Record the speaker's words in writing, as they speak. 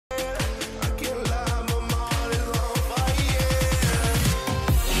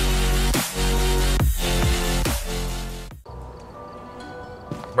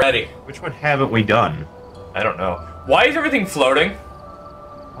Ready. Which one haven't we done? I don't know. Why is everything floating?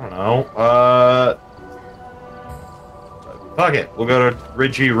 I don't know. Fuck it. We'll go to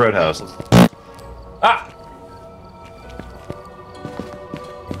Ridgey Roadhouse. Ah!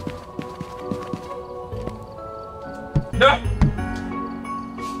 No!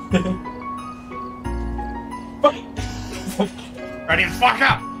 Ready to fuck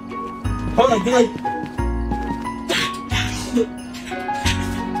up! Hold on, dude.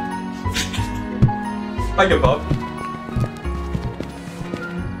 I give up.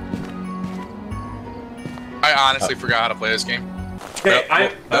 I honestly forgot how to play this game. Okay,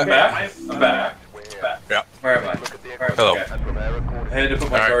 I'm back. I'm back. Yeah. Where am I? Hello. Okay. I had to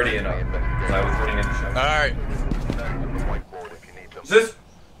put my guardian up because I was running into shit. Alright. Is this?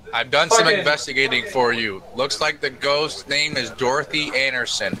 I've done some Fucking- investigating for you. Looks like the ghost's name is Dorothy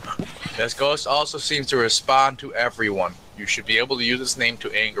Anderson. This ghost also seems to respond to everyone. You should be able to use this name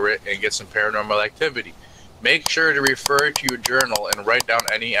to anger it and get some paranormal activity. Make sure to refer to your journal and write down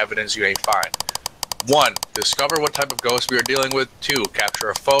any evidence you may find. 1. Discover what type of ghost we are dealing with. 2.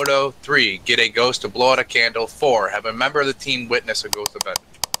 Capture a photo. 3. Get a ghost to blow out a candle. 4. Have a member of the team witness a ghost event.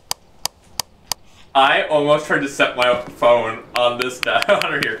 I almost tried to set my phone on this desk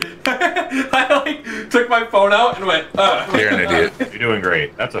under here. I like took my phone out and went. You're an idiot. You're doing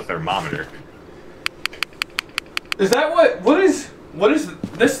great. That's a thermometer. Is that what is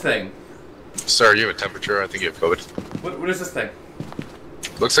this thing? Sir, you have a temperature. I think you have COVID. What is this thing?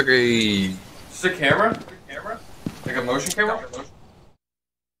 Looks like a... Is this a camera? Like a motion camera?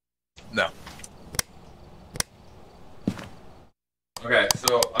 No. Okay,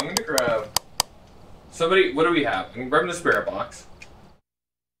 so I'm gonna grab somebody. What do we have? I'm grabbing the spirit box.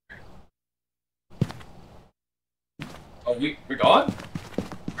 Oh, we gone?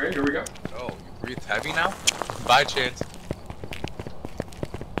 Okay, here we go. Oh, you breathe heavy now? By chance.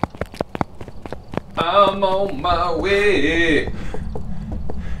 I'm on my way.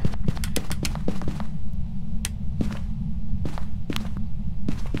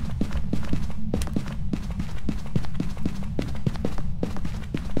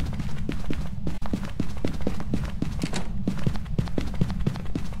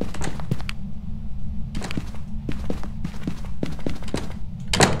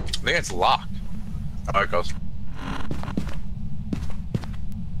 I think it's locked. Oh, it goes.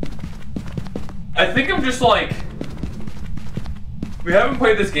 I think I'm just like, we haven't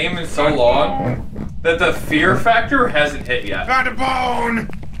played this game in so long that the fear factor hasn't hit yet. Found a bone!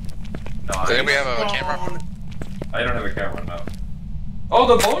 No, Does anybody have a camera? I don't have a camera, no. Oh,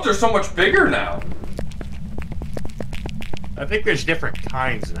 the bones are so much bigger now. I think there's different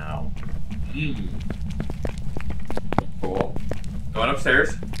kinds now. Cool. Going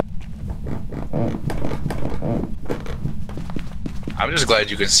upstairs. I'm just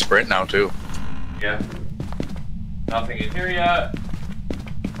glad you can sprint now, too. Yeah. Nothing in here yet.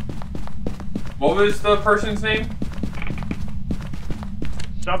 What was the person's name?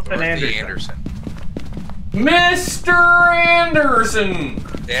 Something Dorothy Anderson. Mr. Anderson!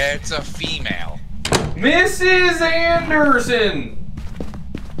 It's a female. Mrs. Anderson!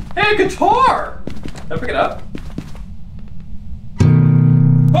 Hey, guitar! Can I pick it up?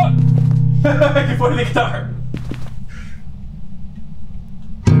 Oh! I can play the guitar.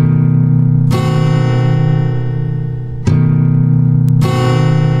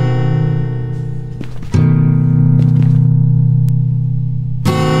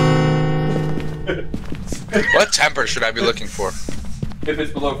 What temper should I be looking for? If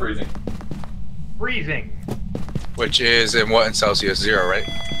it's below freezing. Freezing. Which is in what in Celsius? 0, right?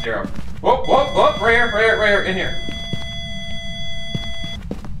 0. Whoa, whoa, whoa, right here, in here.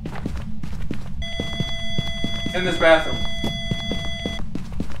 In this bathroom.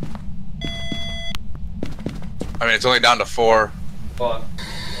 I mean, it's only down to 4. Hold on.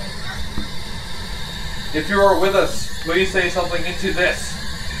 If you are with us, please say something into this.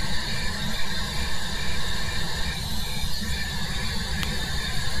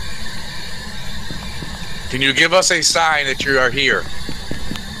 Can you give us a sign that you are here?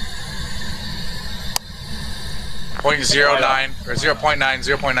 0.09 or 0.9,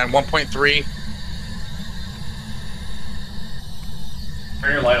 0.9, 1.3,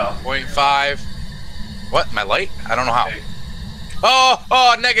 Turn your light off. 0.5. What? My light? I don't know how. Okay.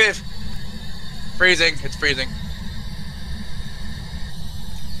 Oh, negative. Freezing. It's freezing.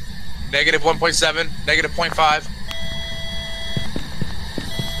 Negative 1.7, negative 0.5.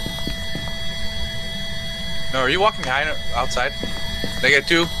 No, are you walking high outside? Negative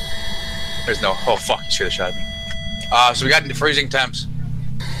 2. There's no. Oh fuck! You should have shot me. So we got into freezing temps.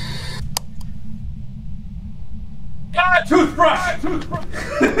 Ah, toothbrush!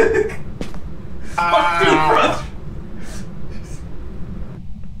 Fuck toothbrush!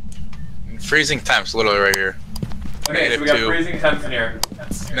 Freezing temps, literally right here. Okay, so we got freezing temps in here.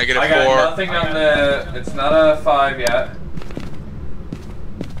 -4. I got nothing on the... It's not a 5 yet.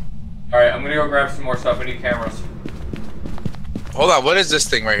 Alright, I'm gonna go grab some more stuff. I need cameras. Hold on, what is this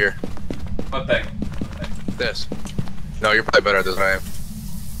thing right here? What thing? This. No, you're probably better at this than I am.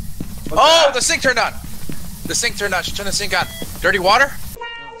 What's Oh, that? the sink turned on! The sink turned on. She turned the sink on. Dirty water?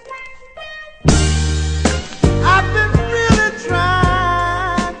 I've been really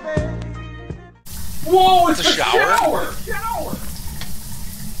trying, baby. Whoa, it's a shower? Shower!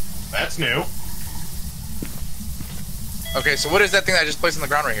 That's new. Okay, so what is that thing that I just placed on the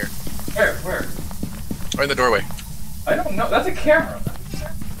ground right here? Where? Right in the doorway. I don't know. That's a camera.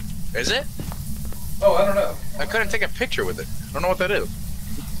 Is it? Oh, I don't know. I couldn't take a picture with it. I don't know what that is.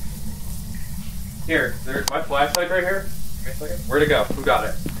 Here, there's my flashlight right here. Give me a second. Where'd it go? Who got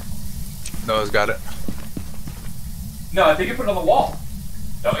it? Noah's got it. No, I think you put it on the wall.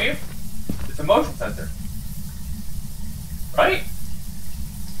 Don't you? It's a motion sensor. Right?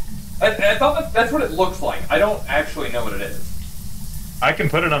 I thought that's what it looks like. I don't actually know what it is. I can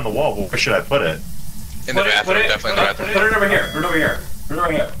put it on the wall, but where should I put it? In the bathroom, definitely in the bathroom. Put it over here. Put it over here. Put it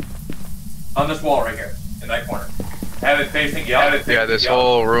over here. On this wall right here. In that corner. Have it facing, yeah, This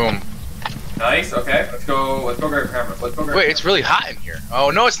whole room. Nice, okay. Let's go grab cameras. Let's go grab Wait, it's really hot in here. Oh,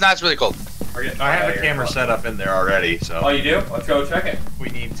 no, it's not. It's really cold. I have a camera set up in there already, so... Oh, you do? Let's go check it. We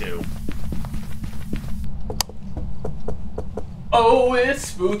need to. Oh, it's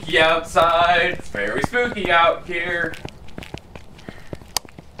spooky outside. It's very spooky out here.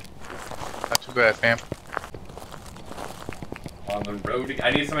 Not too bad, fam. On the road. I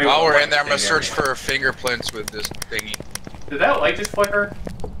need somebody. While with a we're light in there, I'm gonna to search stay near for fingerprints with this thingy. me. Did that light just flicker?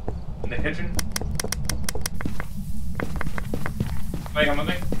 In the kitchen? Somebody come with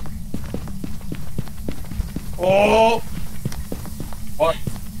me? Oh! What?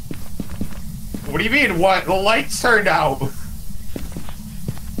 What do you mean, what? The lights turned out!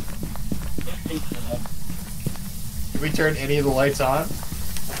 Did we turn any of the lights on?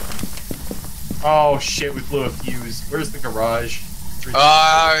 Oh shit, we blew a fuse. Where's the garage?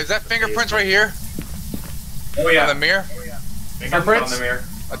 Is that fingerprints right here? Oh yeah. On the mirror? Fingerprints? Something's on the mirror.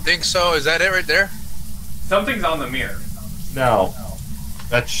 I think so. Is that it right there? Something's on the mirror. No.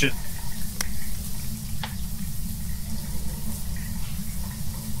 That should...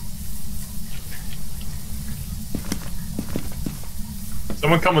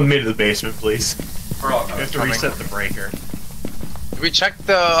 Someone come with me to the basement, please. We're all We have to coming. reset the breaker. Did we check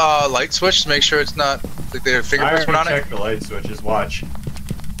the light switch to make sure it's not like the I fingerprints were on already it? checked the light switches, watch.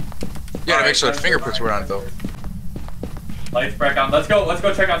 Yeah, to make sure the fingerprints were on it though. Lights back on. Let's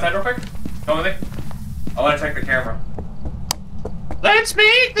go check outside real quick. Come with me. I want to check the camera. Let's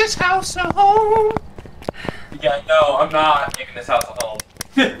make this house a home! Yeah, no, I'm not making this house a home.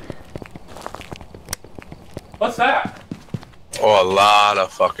 What's that? Oh, a lot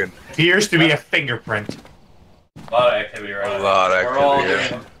of fucking. Appears to be a fingerprint. A lot of activity right now. A lot of We're all activity,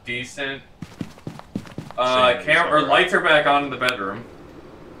 doing decent. Camera lights are back on in the bedroom.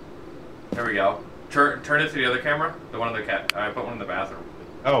 There we go. Turn it to the other camera. The one in the cat. I put one in the bathroom.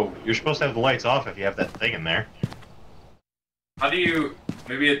 Oh, you're supposed to have the lights off if you have that thing in there. How do you?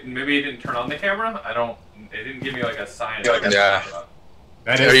 Maybe it didn't turn on the camera. I don't. It didn't give me like a sign. Yeah.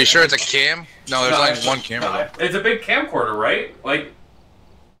 That Are you sure it's a cam? No, there's No, only one camera though. It's a big camcorder, right? Like.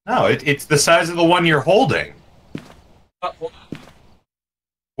 No, it's the size of the one you're holding.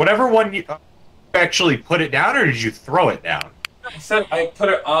 Whatever one you actually put it down, or did you throw it down? I said I put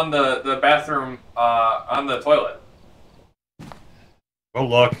it on the bathroom on the toilet. Go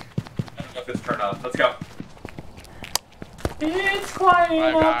look. I don't know if it's turned on. Let's go. It's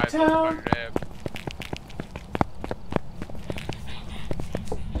quiet uptown.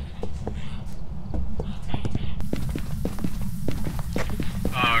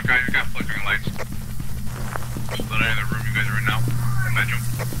 Guys, you got flickering lights. Just let in the room you guys are in now. The bedroom.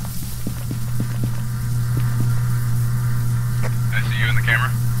 I see you in the camera.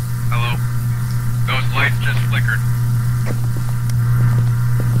 Hello. Those lights just flickered.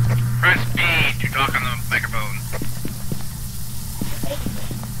 Press B to talk on the microphone.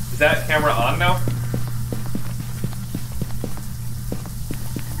 Is that camera on now?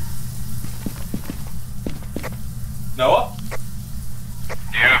 Noah?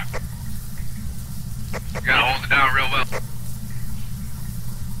 Yeah. You gotta hold it down real well.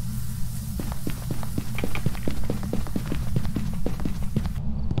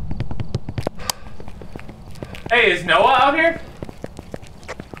 Hey, is Noah out here?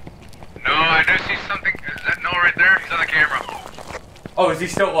 No, I do see something. Is that Noah right there. He's on the camera. Oh, is he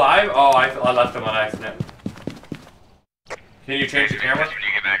still alive? Oh, I left him on accident. Can you change the camera? When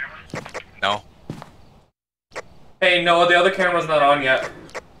you get back. No. Hey, no, the other camera's not on yet.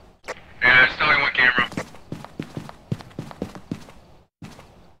 Yeah, it's still only one camera.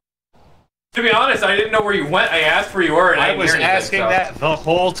 To be honest, I didn't know where you went. I asked where you were, and I I didn't was hear anything, asking so. that the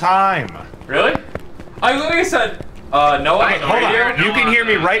whole time. Really? I literally said, no on the Hold radio. on. You can hear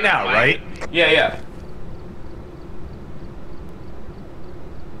me right now, right? Yeah.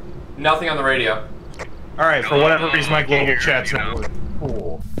 Nothing on the radio. Alright, for whatever reason, my global chat's not working.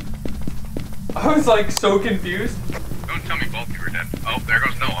 Cool. I was like so confused. Don't tell me both of you are dead. Oh, there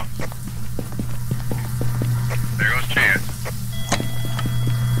goes Noah. There goes Chance.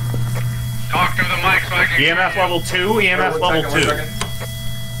 Talk to the mic so I can EMF level 2, EMF level 2.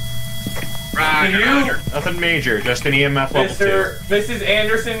 Roger, Can you- Roger. Nothing major, just an EMF level 2. Mrs.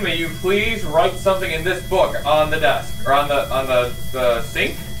 Anderson, may you please write something in this book on the desk or on the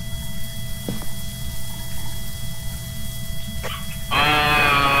sink?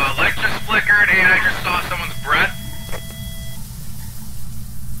 Light just flickered and I just saw someone's breath.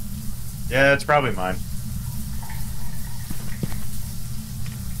 Yeah, that's probably mine.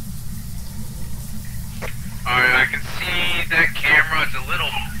 Alright, I can see that camera. It's a little.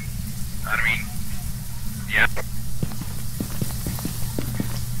 I mean, yeah.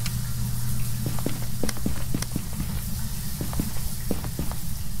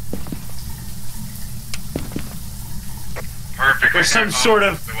 Perfect. There's some sort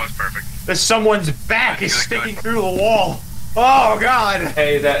of- It was perfect. There's someone's back is Good, sticking good. through the wall. Oh god!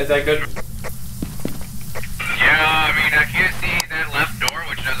 Hey, is that good? Yeah, I mean, I can't see that left door,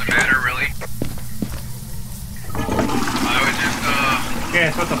 which doesn't matter really. I was just,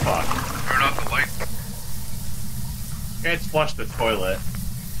 Yes, what the fuck? turn off the light. Can't flush the toilet.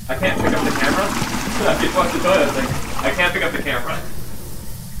 I can't pick up the camera. I can't watch the toilet thing. I can't pick up the camera.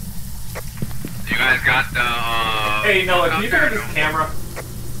 You guys got the, Hey, Noah, can out you pick there, up this no? camera?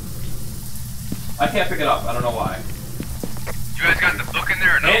 I can't pick it up. I don't know why. You guys got the book in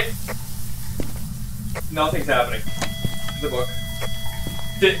there or no? Nothing's happening. The book.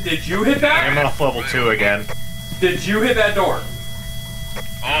 Did you hit that? EMF level 2 again. Did you hit that door?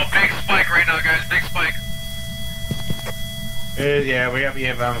 Oh, big spike right now, guys. Big spike. Yeah, we have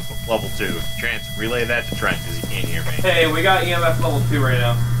EMF level 2. Trent, relay that to Trent because he can't hear me. Hey, we got EMF level 2 right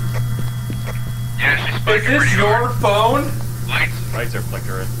now. Yeah, she's Is spiking this pretty your hard. phone? Lights. Lights are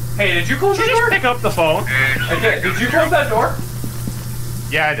flickering. Hey, did you close Did the you just door? pick up the phone? And Okay, did you close that door?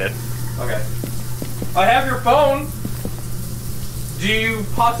 Yeah, I did. Okay. I have your phone. Do you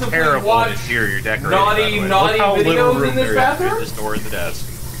possibly Terrible watch interior decorating. naughty, by the way. naughty Look how little videos room in this there is bathroom? between this door and the desk.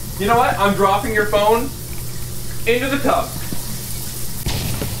 You know what? I'm dropping your phone into the tub.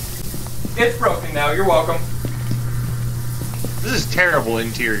 It's broken now. You're welcome. This is terrible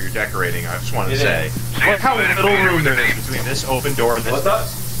interior decorating, I just want to It say. is. Look how Wait, little wait, room there wait. is between this open door and this. What's up?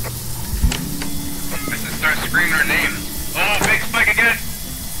 Let's just start screaming her name. Oh, big spike again.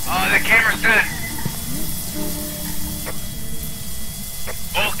 Oh, the camera's dead.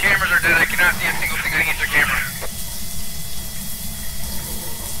 Both cameras are dead. I cannot see a single thing on each camera.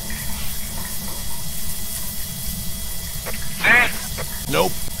 Zed!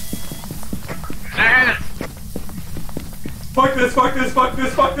 Nope. Zed! Fuck this, fuck this, fuck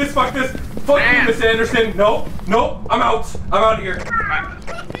this, fuck this, fuck this. Fuck you, Man. Miss Anderson. Nope, nope, I'm out. I'm out of here.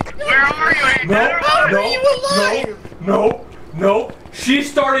 Where are you? No, no, no. She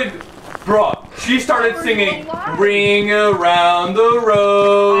started, bruh, she started singing Ring Around the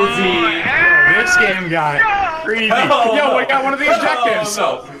Rosie. This game got crazy. Hell Yo, no. we got one of the objectives.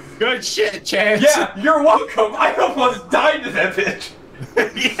 Hell Good shit, Chance. Yeah, you're welcome. I almost died to that bitch.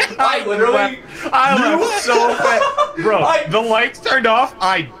 I literally- I left so fast. Bro, the lights turned off,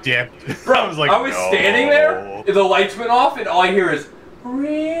 I dipped. Bro, I was like, I was no. standing there, the lights went off, and all I hear is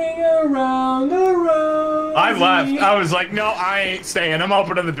Ring Around the Rosie. I left. I was like, no, I ain't staying. I'm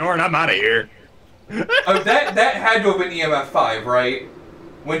opening the door and I'm out of here. That had to have been EMF 5, right?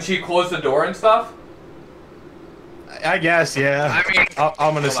 When she closed the door and stuff? I guess, yeah. I mean,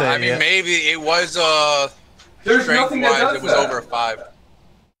 I'm gonna say I mean, yeah. maybe it was There's nothing that strength-wise, does it was that. over 5.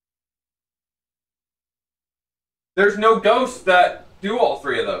 There's no ghosts that do all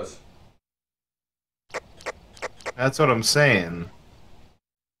three of those. That's what I'm saying.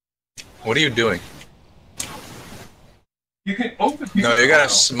 What are you doing? You can open. No, you got a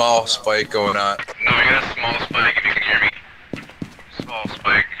small spike going on. No, you got a small spike if you can hear me. Small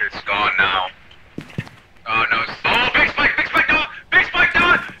spike, it's gone now. Oh no, oh, big spike, no! Big spike,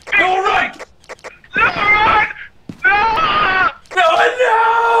 no! Go run! No, run! No!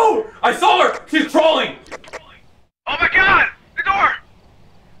 No! I saw her. She's crawling.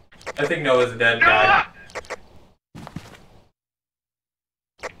 know is a dead guy.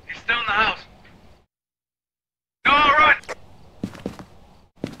 He's still in the house. Noah, run!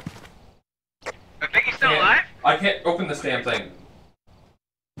 I think he's still alive. I can't open this damn thing.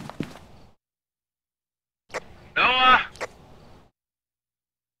 Noah!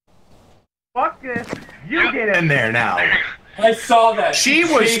 Fuck this. You get in there now. I saw that. She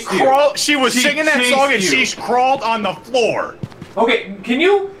was She singing that chased song and you. she's crawled on the floor. Okay, can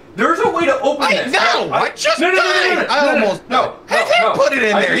you? There's a way to open this. I just no, died. I almost no. put it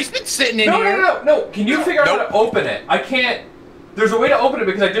in I there. just- He's been sitting in here. No. Can you figure out how to open it? I can't. There's a way to open it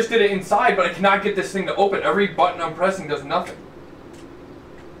because I just did it inside, but I cannot get this thing to open. Every button I'm pressing does nothing.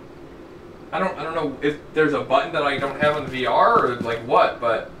 I don't know if there's a button that I don't have on the VR or like what,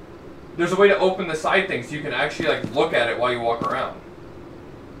 but there's a way to open the side thing so you can actually like look at it while you walk around.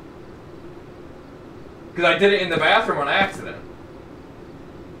 Because I did it in the bathroom on accident.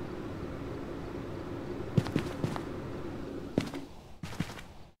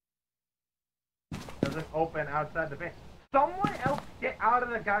 Doesn't open outside the van. Someone else get out of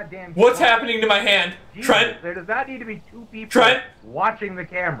the goddamn. What's truck. happening to my hand? Jesus, Trent, there does not need to be two people Trent? watching the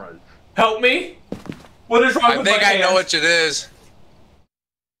cameras. help me. What is wrong I with my think hand? I know what it is.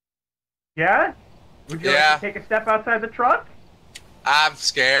 Yeah? Would you Yeah. like to take a step outside the truck? I'm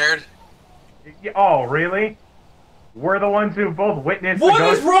scared. Oh, really? We're the ones who both witnessed What the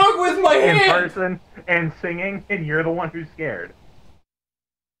is ghost wrong with my in hand? person and singing, and you're the one who's scared.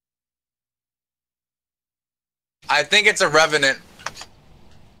 I think it's a revenant.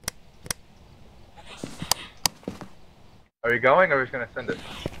 Are you going, or are we just gonna send it?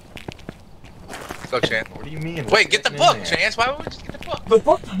 Go, Chance. What do you mean? Wait, get the What's in book, there? Chance. Why would we just get the book? The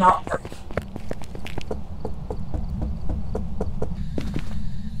book's not working.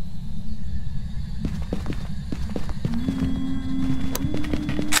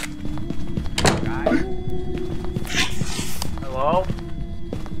 Hello?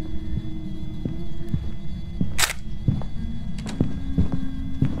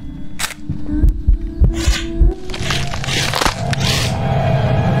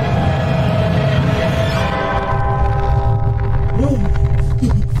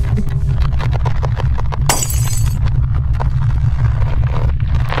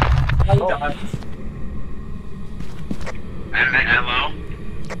 Hello?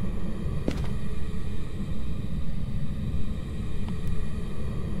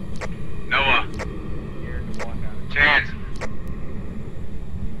 Noah. Chance.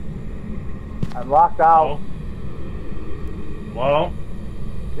 I'm locked out. Hello?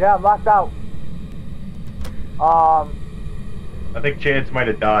 Yeah, I'm locked out. I think Chance might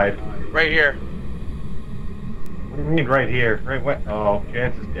have died. Right here. What do you mean right here? Right what? Oh,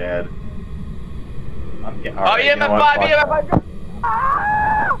 Chance is dead. I'm getting. Oh, yeah, my body, yeah, my body.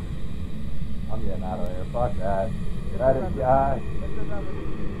 I'm getting out of there. Fuck that. That is God.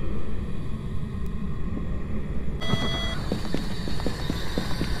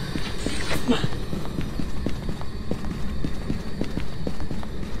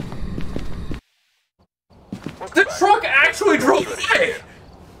 The truck actually drove away.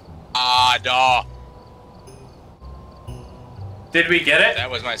 Ah, duh. Did we get it? That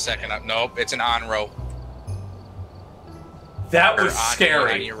was my second up. Nope, it's an on row. That Or was on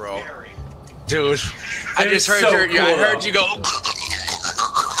scary. your row. Dude, I It's just heard so I cool, heard though. you go.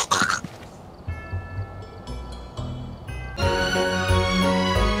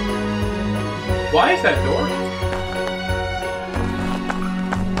 Why is that door?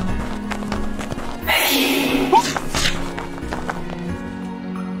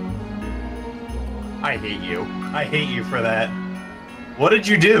 I hate you. I hate you for that. What did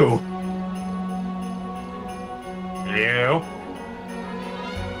you do? You?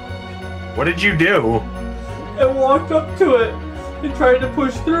 What did you do? I walked up to it and tried to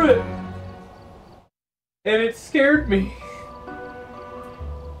push through it. And it scared me.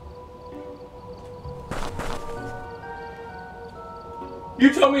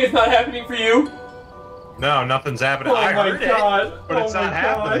 You tell me it's not happening for you? No, nothing's happening. Oh I my heard God. it, but it's Oh not my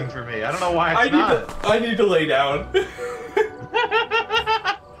happening God. for me. I don't know why it's not. I need to lay down.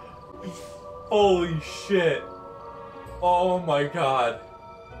 Holy shit. Oh my God.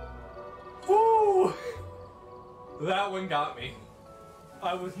 Woo! That one got me.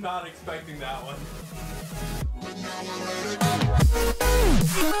 I was not expecting that one.